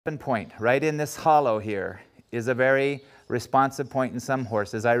point right in this hollow here is a very responsive point in some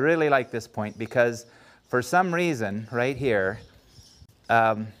horses. I really like this point because for some reason right here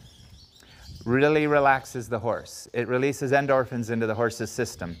really relaxes the horse. It releases endorphins into the horse's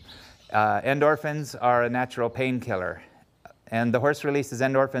system. Endorphins are a natural painkiller, and the horse releases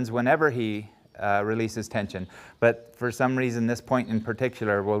endorphins whenever he releases tension. But for some reason, this point in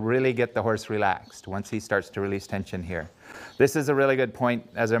particular will really get the horse relaxed once he starts to release tension here. This is a really good point,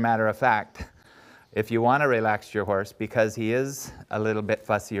 as a matter of fact. If you want to relax your horse, because he is a little bit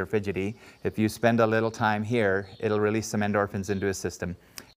fussy or fidgety, if you spend a little time here, it'll release some endorphins into his system.